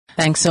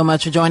Thanks so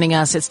much for joining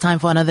us. It's time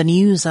for another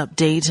news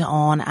update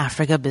on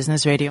Africa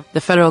Business Radio. The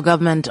federal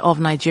government of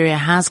Nigeria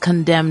has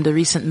condemned the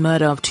recent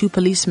murder of 2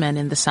 policemen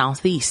in the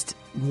southeast,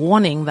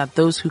 warning that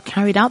those who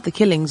carried out the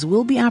killings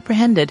will be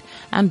apprehended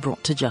and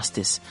brought to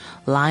justice.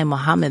 Lai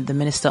Mohammed, the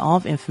Minister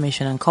of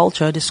Information and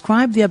Culture,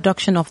 described the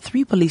abduction of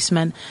 3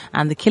 policemen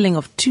and the killing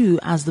of 2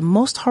 as the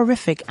most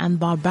horrific and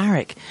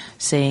barbaric,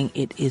 saying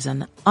it is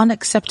an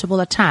unacceptable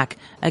attack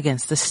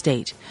against the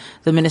state.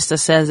 The minister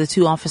says the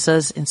 2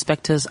 officers,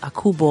 Inspectors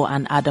Akubo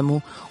and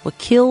Adamu, were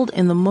killed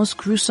in the most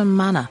gruesome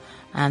manner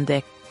and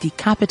their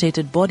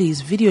decapitated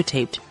bodies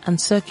videotaped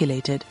and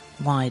circulated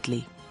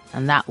widely.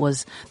 And that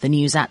was the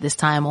news at this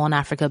time on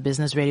Africa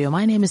Business Radio.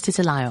 My name is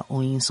Titilayo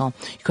Oyinson.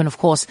 You can, of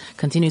course,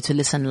 continue to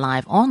listen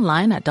live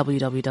online at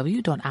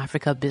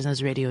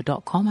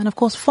www.africabusinessradio.com. And, of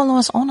course, follow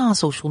us on our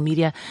social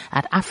media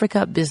at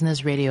Africa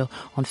Business Radio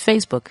on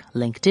Facebook,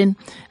 LinkedIn,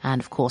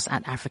 and, of course,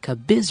 at Africa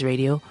Biz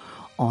Radio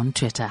on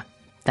Twitter.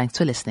 Thanks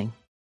for listening.